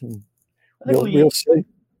have got, and we'll see.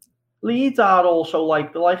 Leeds are also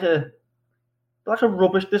they're like a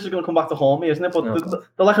rubbish. This is going to come back to haunt me, isn't it? But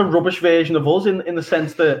they're like a rubbish version of us in the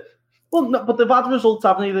sense that. Well, no, but they've had results,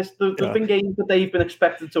 haven't they? There's been games that they've been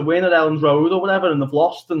expected to win at Elland Road or whatever, and they've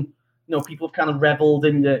lost. And people have kind of revelled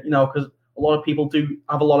in because a lot of people do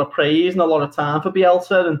have a lot of praise and a lot of time for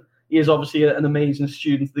Bielsa, and he is obviously an amazing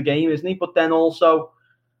student of the game, isn't he? But then also,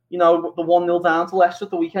 the 1-0 down to Leicester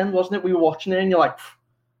at the weekend, wasn't it? We were watching it, and you're like,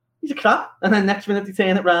 he's a crap. And then next minute they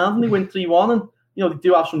turn it round and they win 3-1. And they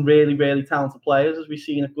do have some really, really talented players, as we've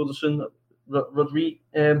seen at Goodison, Rodri,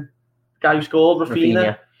 guy who scored,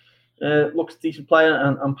 Rafinha. Looks a decent player,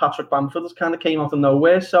 and Patrick Bamford has kind of came out of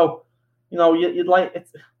nowhere. So, you'd like it.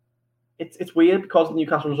 It's weird because the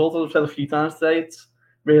Newcastle result, as I've said a few times today, it's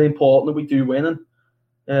really important that we do win.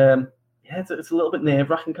 And it's a little bit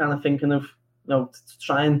nerve-wracking, kind of thinking of to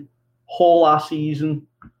try and haul our season.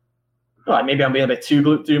 All right, maybe I'm being a bit too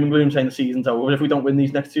doom and gloom saying the season's over if we don't win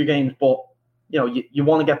these next 2 games, but you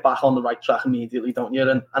want to get back on the right track immediately, don't you?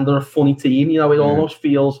 And they're a funny team. It almost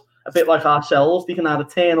feels a bit like ourselves. They can either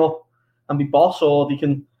turn up and be boss, or they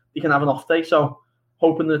can have an off day. So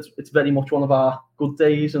hoping that it's very much one of our good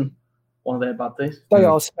days and one of their bad days. They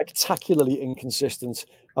are spectacularly inconsistent.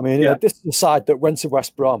 I mean, this is the side that went to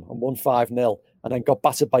West Brom and won 5-0 and then got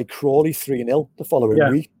battered by Crawley 3-0 the following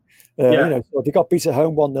week. So they got beat at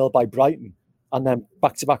home 1-0 by Brighton and then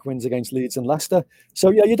back-to-back wins against Leeds and Leicester. So,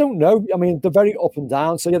 you don't know. I mean, they're very up and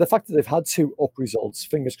down. So, the fact that they've had 2 up results,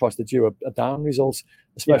 fingers crossed they do a down result,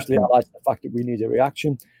 especially highlights the fact that we need a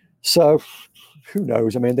reaction. So, who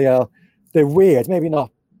knows? I mean, they're weird. Maybe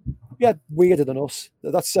not, yeah, weirder than us.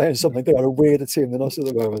 That's saying something. They are a weirder team than us at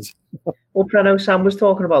the moment. Well, Preno, Sam was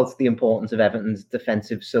talking about the importance of Everton's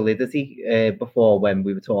defensive solidity before, when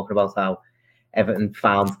we were talking about how Everton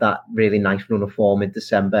found that really nice run of form in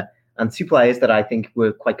December. And two players that I think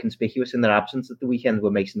were quite conspicuous in their absence at the weekend were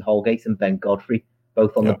Mason Holgate and Ben Godfrey,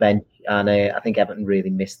 both on the bench. And I think Everton really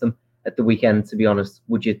missed them at the weekend, to be honest.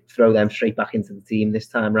 Would you throw them straight back into the team this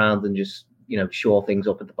time round and just, shore things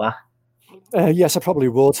up at the back? Yes, I probably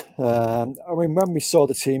would. I mean, when we saw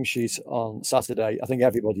the team sheet on Saturday, I think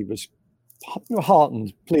everybody was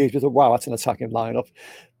heartened, pleased with, wow, that's an attacking lineup.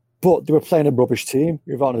 But they were playing a rubbish team.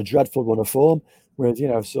 We were on a dreadful run of form with,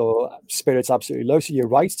 so spirits absolutely low. So you're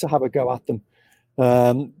right to have a go at them.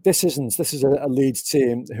 This is a Leeds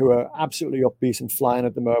team who are absolutely upbeat and flying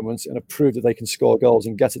at the moment and have proved that they can score goals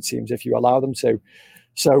and get at teams if you allow them to.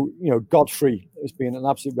 So, Godfrey has been an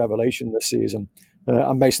absolute revelation this season.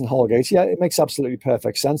 And Mason Holgate, yeah, it makes absolutely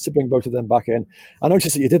perfect sense to bring both of them back in. I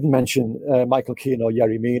noticed that you didn't mention Michael Keane or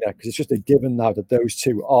Yerry Mina, because it's just a given now that those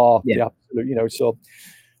two are the absolute, so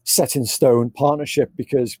set in stone partnership,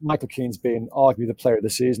 because Michael Keane's been arguably the player of the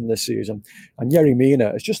season this season, and Yerry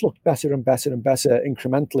Mina has just looked better and better and better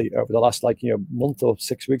incrementally over the last month or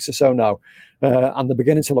 6 weeks or so now, and they're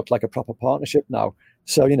beginning to look like a proper partnership now.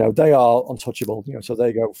 So, they are untouchable, so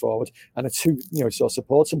they go forward. And it's who, so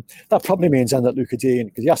supports them. That probably means then that Luca Dean,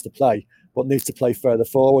 because he has to play, but needs to play further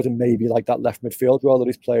forward and maybe like that left midfield role that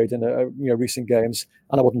he's played in recent games.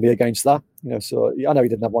 And I wouldn't be against that. So I know he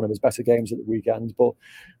didn't have one of his better games at the weekend, but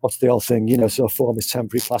what's the old thing? So form is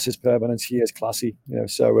temporary, class is permanent. He is classy,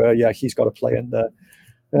 so he's got to play in there.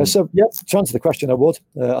 So, to answer the question, I would.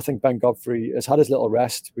 I think Ben Godfrey has had his little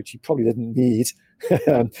rest, which he probably didn't need,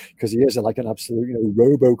 because he is like an absolute,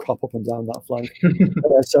 Robocop up and down that flank.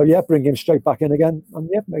 Bring him straight back in again. And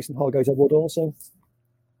Mason Holgate, I would also.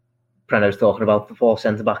 Preno's talking about the four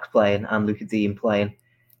centre-backs playing and Luca Dean playing.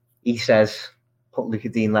 He says, put Luca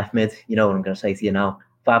Dean left mid. You know what I'm going to say to you now.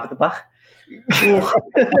 5 at the back.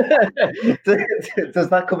 Does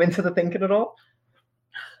that come into the thinking at all?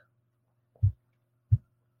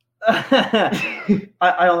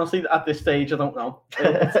 I honestly, at this stage, I don't know.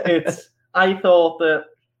 I thought that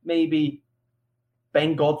maybe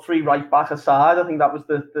Ben Godfrey right back aside. I think that was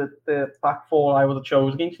the back four I would have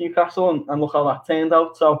chosen against Newcastle, and look how that turned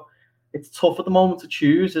out. So it's tough at the moment to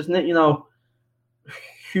choose, isn't it?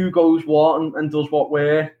 Who goes what and does what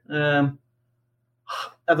where. I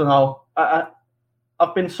don't know.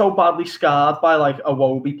 I've been so badly scarred by like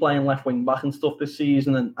Iwobi playing left wing back and stuff this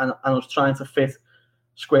season, and I was trying to fit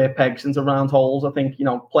square pegs into round holes. I think,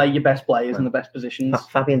 play your best players in the best positions.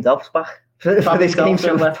 Fabian Delph's back for this game,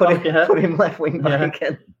 so put him left wing back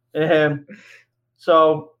again.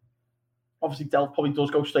 So obviously Delph probably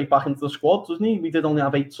does go straight back into the squad, doesn't he? We did only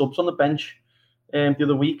have 8 subs on the bench the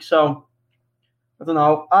other week, so I don't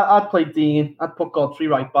know. I'd play Dean. I'd put Godfrey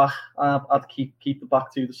right back. I'd keep the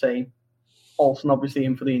back two the same. Olsen obviously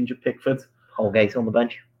in for the injured Pickford. Holgate on the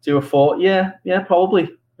bench. Do a 4. Yeah, probably.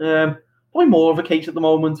 Probably more of a case at the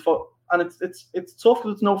moment, and it's tough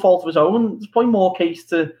because it's no fault of his own. There's probably more case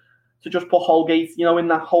to just put Holgate, in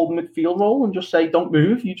that holding midfield role and just say, don't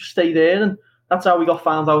move, you just stay there. And that's how we got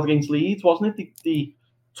found out against Leeds, wasn't it? They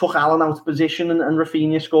took Allen out of position and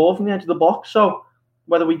Rafinha scored from the edge of the box. So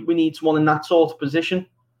whether we need someone in that sort of position,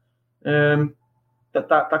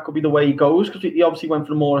 that could be the way he goes, because he obviously went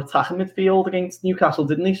for a more attacking midfield against Newcastle,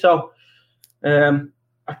 didn't he? So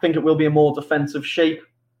I think it will be a more defensive shape.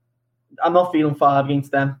 I'm not feeling 5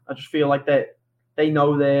 against them. I just feel like they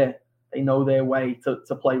know their way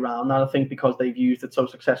to play around that, I think, because they've used it so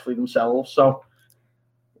successfully themselves. So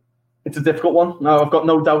it's a difficult one. Now, I've got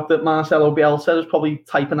no doubt that Marcelo Bielsa is probably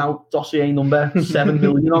typing out dossier number 7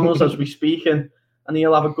 million on us as we speak, and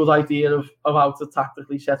he'll have a good idea of how to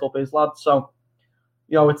tactically set up his lads. So,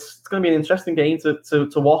 it's going to be an interesting game to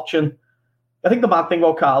watch. And I think the bad thing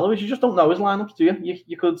about Carlo is you just don't know his lineups, do you?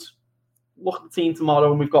 You could look at the team tomorrow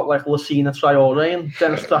and we've got like Lassina Traore and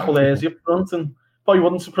Dennis Stracolesi up front, and probably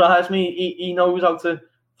wouldn't surprise me. He knows how to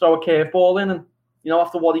throw a curveball in, and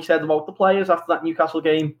after what he said about the players after that Newcastle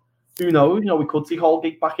game, who knows? We could see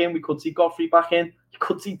Holgate back in, we could see Godfrey back in, you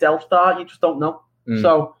could see Delph start. You just don't know.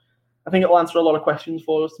 So I think it'll answer a lot of questions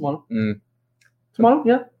for us tomorrow. Tomorrow,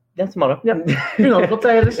 yeah, tomorrow. Yeah, who knows? What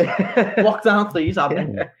day it is? Lockdown, please,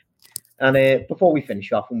 Abby. And before we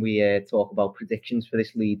finish off and we talk about predictions for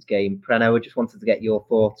this Leeds game, Preno, I just wanted to get your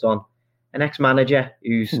thoughts on an ex-manager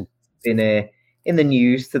who's been in the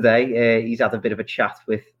news today. He's had a bit of a chat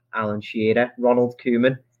with Alan Shearer. Ronald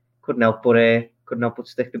Koeman couldn't help but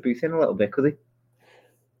stick the boot in a little bit, could he?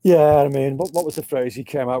 Yeah, I mean, what was the phrase he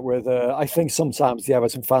came out with? I think sometimes the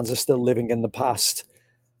Everton fans are still living in the past.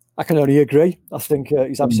 I can only agree. I think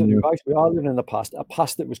he's absolutely right. We are living in the past, a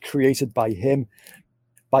past that was created by him,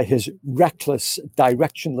 by his reckless,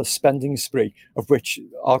 directionless spending spree, of which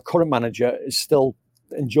our current manager is still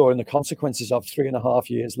enjoying the consequences of 3.5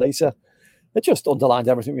 years later. It just underlined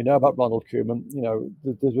everything we know about Ronald Koeman. You know,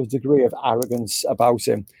 there was a degree of arrogance about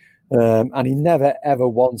him, and he never, ever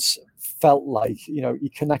once felt like, you know, he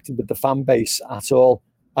connected with the fan base at all.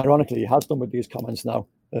 Ironically, he has done with these comments now.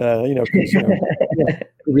 You know,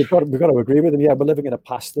 we've got to agree with him. Yeah, we're living in a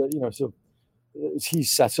past that, you know, so he's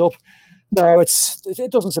set up. No, it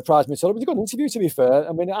doesn't surprise me. So it was a good interview, to be fair.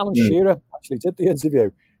 I mean, Alan Shearer actually did the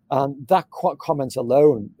interview, and that comment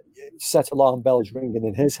alone set alarm bells ringing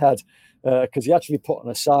in his head, because he actually put on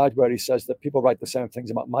a side where he says that people write the same things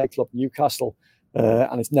about my club, Newcastle,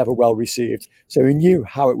 and it's never well received. So he knew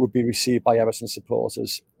how it would be received by Everton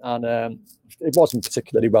supporters, and it wasn't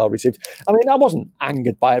particularly well received. I mean, I wasn't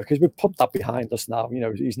angered by it because we've put that behind us now. You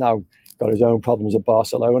know, he's now got his own problems at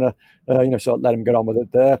Barcelona, you know, so let him get on with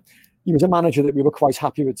it there. He was a manager that we were quite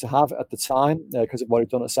happy with to have at the time because of what he'd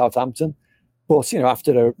done at Southampton. But, you know,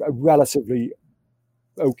 after a relatively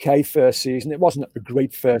okay first season, it wasn't a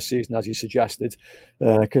great first season, as you suggested,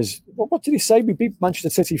 because what did he say? We beat Manchester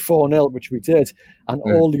City 4-0, which we did, and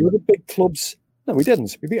all the other big clubs, no, we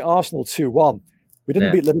didn't. We beat Arsenal 2-1. We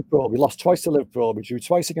didn't beat Liverpool. We lost twice to Liverpool. We drew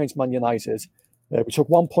twice against Man United. We took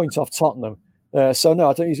 1 point off Tottenham. So no,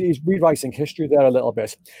 I think he's rewriting history there a little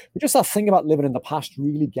bit. But just that thing about living in the past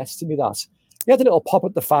really gets to me. That he had a little pop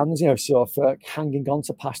at the fans, you know, sort of hanging on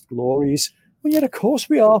to past glories. Well, yeah, of course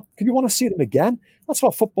we are, because we want to see them again. That's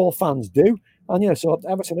what football fans do. And, you know, so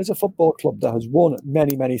Everton is a football club that has won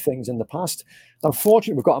many, many things in the past.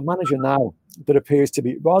 Unfortunately, we've got a manager now that appears to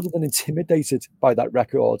be, rather than intimidated by that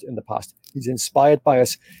record in the past, he's inspired by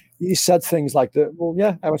us. He said things like that, well,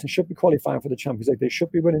 yeah, Everton should be qualifying for the Champions League. They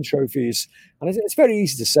should be winning trophies. And it's very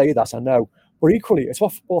easy to say that, I know. But equally, it's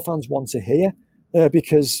what football fans want to hear,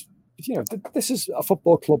 because, you know, this is a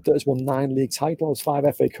football club that has won 9 league titles,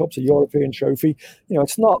 5 FA Cups, a European trophy. You know,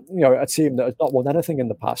 it's not, you know, a team that has not won anything in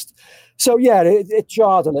the past. So, yeah, it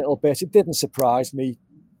jarred a little bit. It didn't surprise me.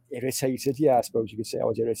 Irritated, yeah, I suppose you could say I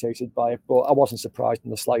was irritated by it, but I wasn't surprised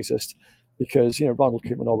in the slightest, because, you know, Ronald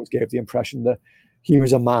Koeman always gave the impression that he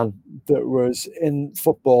was a man that was in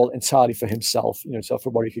football entirely for himself, you know, so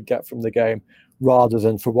for what he could get from the game, rather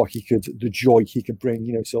than for what the joy he could bring,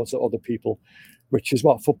 you know, sort of other people, which is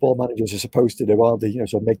what football managers are supposed to do, aren't they? You know,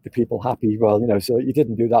 so make the people happy. Well, you know, so he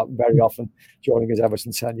didn't do that very often during his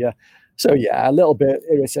Everton tenure. So yeah, a little bit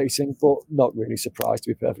irritating, but not really surprised,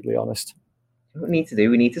 to be perfectly honest. What we need to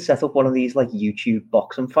do, we need to set up one of these like YouTube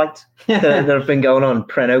boxing fights that have been going on.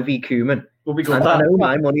 Preno v Koeman. We'll be good. I know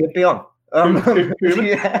my money would be on. He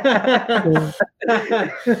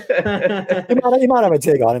might have a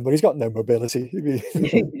dig on him, but he's got no mobility.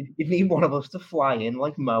 You'd need one of us to fly in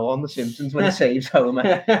like Mo on The Simpsons when he saves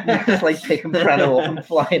Homer. Just like picking Preno up and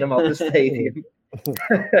flying him out the stadium.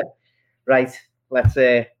 Right,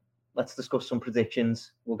 let's discuss some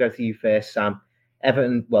predictions. We'll go to you first, Sam.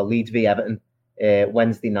 Leeds v Everton,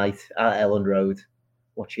 Wednesday night at Elland Road.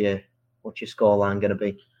 What's your scoreline going to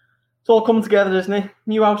be? It's all coming together, isn't it?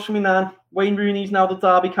 New house for me, nan. Wayne Rooney's now the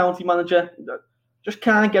Derby County manager. Just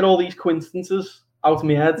can't get all these coincidences out of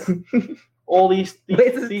my head. All these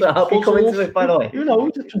Where does Derby come into it, by the way? Who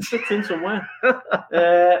knows? It just fits in somewhere.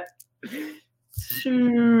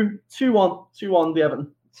 2-1 the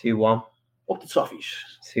Everton. 2-1. Up the Toffees.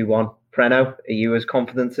 2-1. Preno, are you as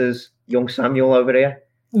confident as young Samuel over here?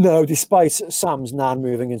 No, despite Sam's nan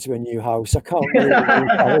moving into a new house, I can't really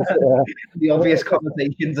the obvious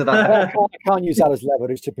connotations of that. I can't use that as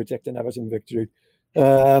leverage to predict an Everton victory.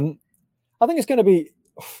 I think it's going to be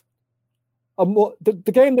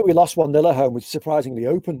the game that we lost 1-0 at home was surprisingly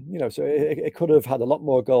open, you know, so it could have had a lot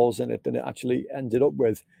more goals in it than it actually ended up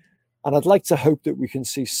with. And I'd like to hope that we can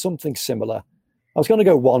see something similar. I was going to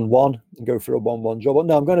go 1-1 and go for a 1-1 draw, but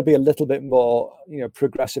no, I'm going to be a little bit more, you know,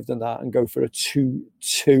 progressive than that and go for a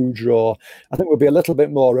 2-2 draw. I think we'll be a little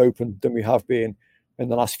bit more open than we have been in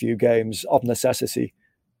the last few games of necessity.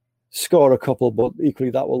 Score a couple, but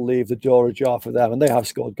equally that will leave the door ajar for them, and they have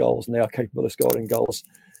scored goals and they are capable of scoring goals.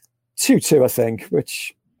 2-2, I think,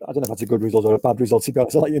 which I don't know if that's a good result or a bad result, to be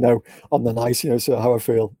honest. I'll let you know on the night, you know, so how I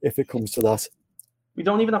feel if it comes to that. We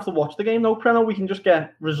don't even have to watch the game, though, Preno. We can just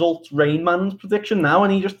get results, Rain Man's prediction now,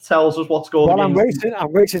 and he just tells us what's going on. Well,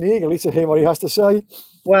 I'm waiting eagerly to hear what he has to say.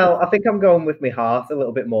 Well, I think I'm going with my heart a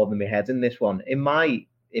little bit more than my head in this one. In my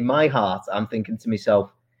heart, I'm thinking to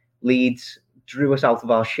myself, Leeds drew us out of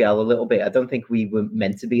our shell a little bit. I don't think we were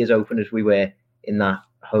meant to be as open as we were in that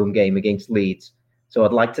home game against Leeds. So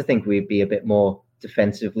I'd like to think we'd be a bit more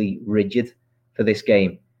defensively rigid for this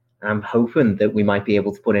game. I'm hoping that we might be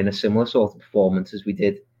able to put in a similar sort of performance as we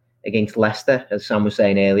did against Leicester, as Sam was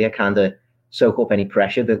saying earlier, kind of soak up any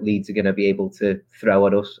pressure that Leeds are going to be able to throw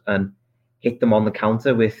at us and hit them on the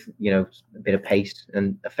counter with, a bit of pace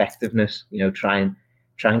and effectiveness, try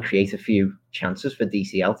and create a few chances for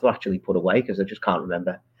DCL to actually put away, because I just can't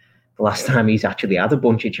remember the last time he's actually had a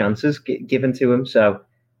bunch of chances given to him. So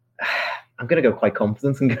I'm going to go quite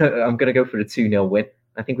confident, and I'm going to go for a 2-0 win.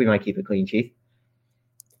 I think we might keep a clean sheet.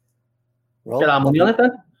 Well, get our money on it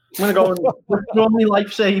then. I'm going to go and throw my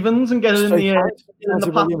life savings and get it in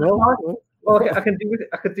the pot. Well, I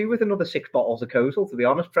could do with another 6 bottles of Kozel, to be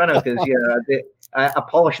honest, Preno, because I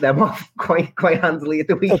polished them off quite handily at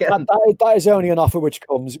the weekend. That is only an offer which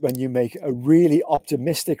comes when you make a really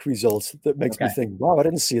optimistic result that makes me think, wow, I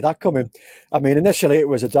didn't see that coming. I mean, initially it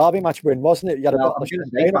was a derby match win, wasn't it? You had a bottle of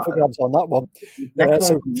champagne for grabs on that one.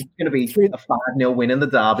 So it's going to be a 5-0 win in the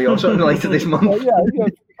derby or something later this month. Well, you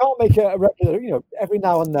can't make it a regular, every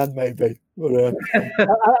now and then maybe. But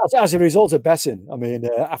as a result of betting, I mean,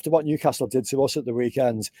 after what Newcastle did to us at the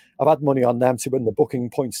weekend, I've had money on them to win the booking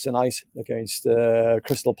points tonight against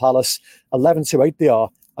Crystal Palace. 11-8 they are,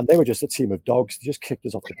 and they were just a team of dogs. They just kicked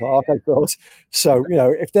us off the park, I thought. So,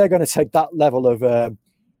 if they're going to take that level of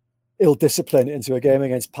ill discipline into a game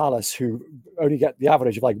against Palace, who only get the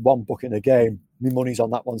average of like one booking a game, my money's on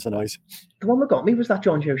that one tonight. The one that got me was that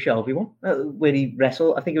John Joe Shelby one, where he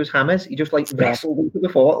wrestled. I think it was Hammers. He just wrestled into the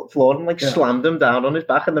floor and slammed him down on his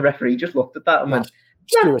back, and the referee just looked at that and went,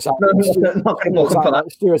 Stuart Atwell,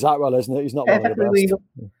 isn't it? He's not one of the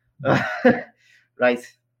best.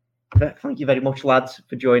 Right. Thank you very much, lads,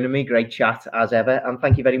 for joining me. Great chat as ever. And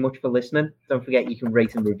thank you very much for listening. Don't forget you can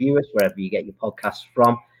rate and review us wherever you get your podcasts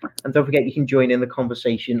from. And don't forget you can join in the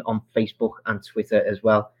conversation on Facebook and Twitter as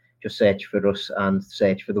well. Just search for us and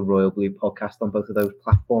search for the Royal Blue Podcast on both of those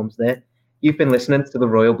platforms there. You've been listening to the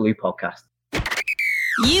Royal Blue Podcast.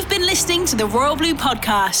 You've been listening to the Royal Blue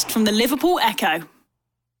Podcast from the Liverpool Echo.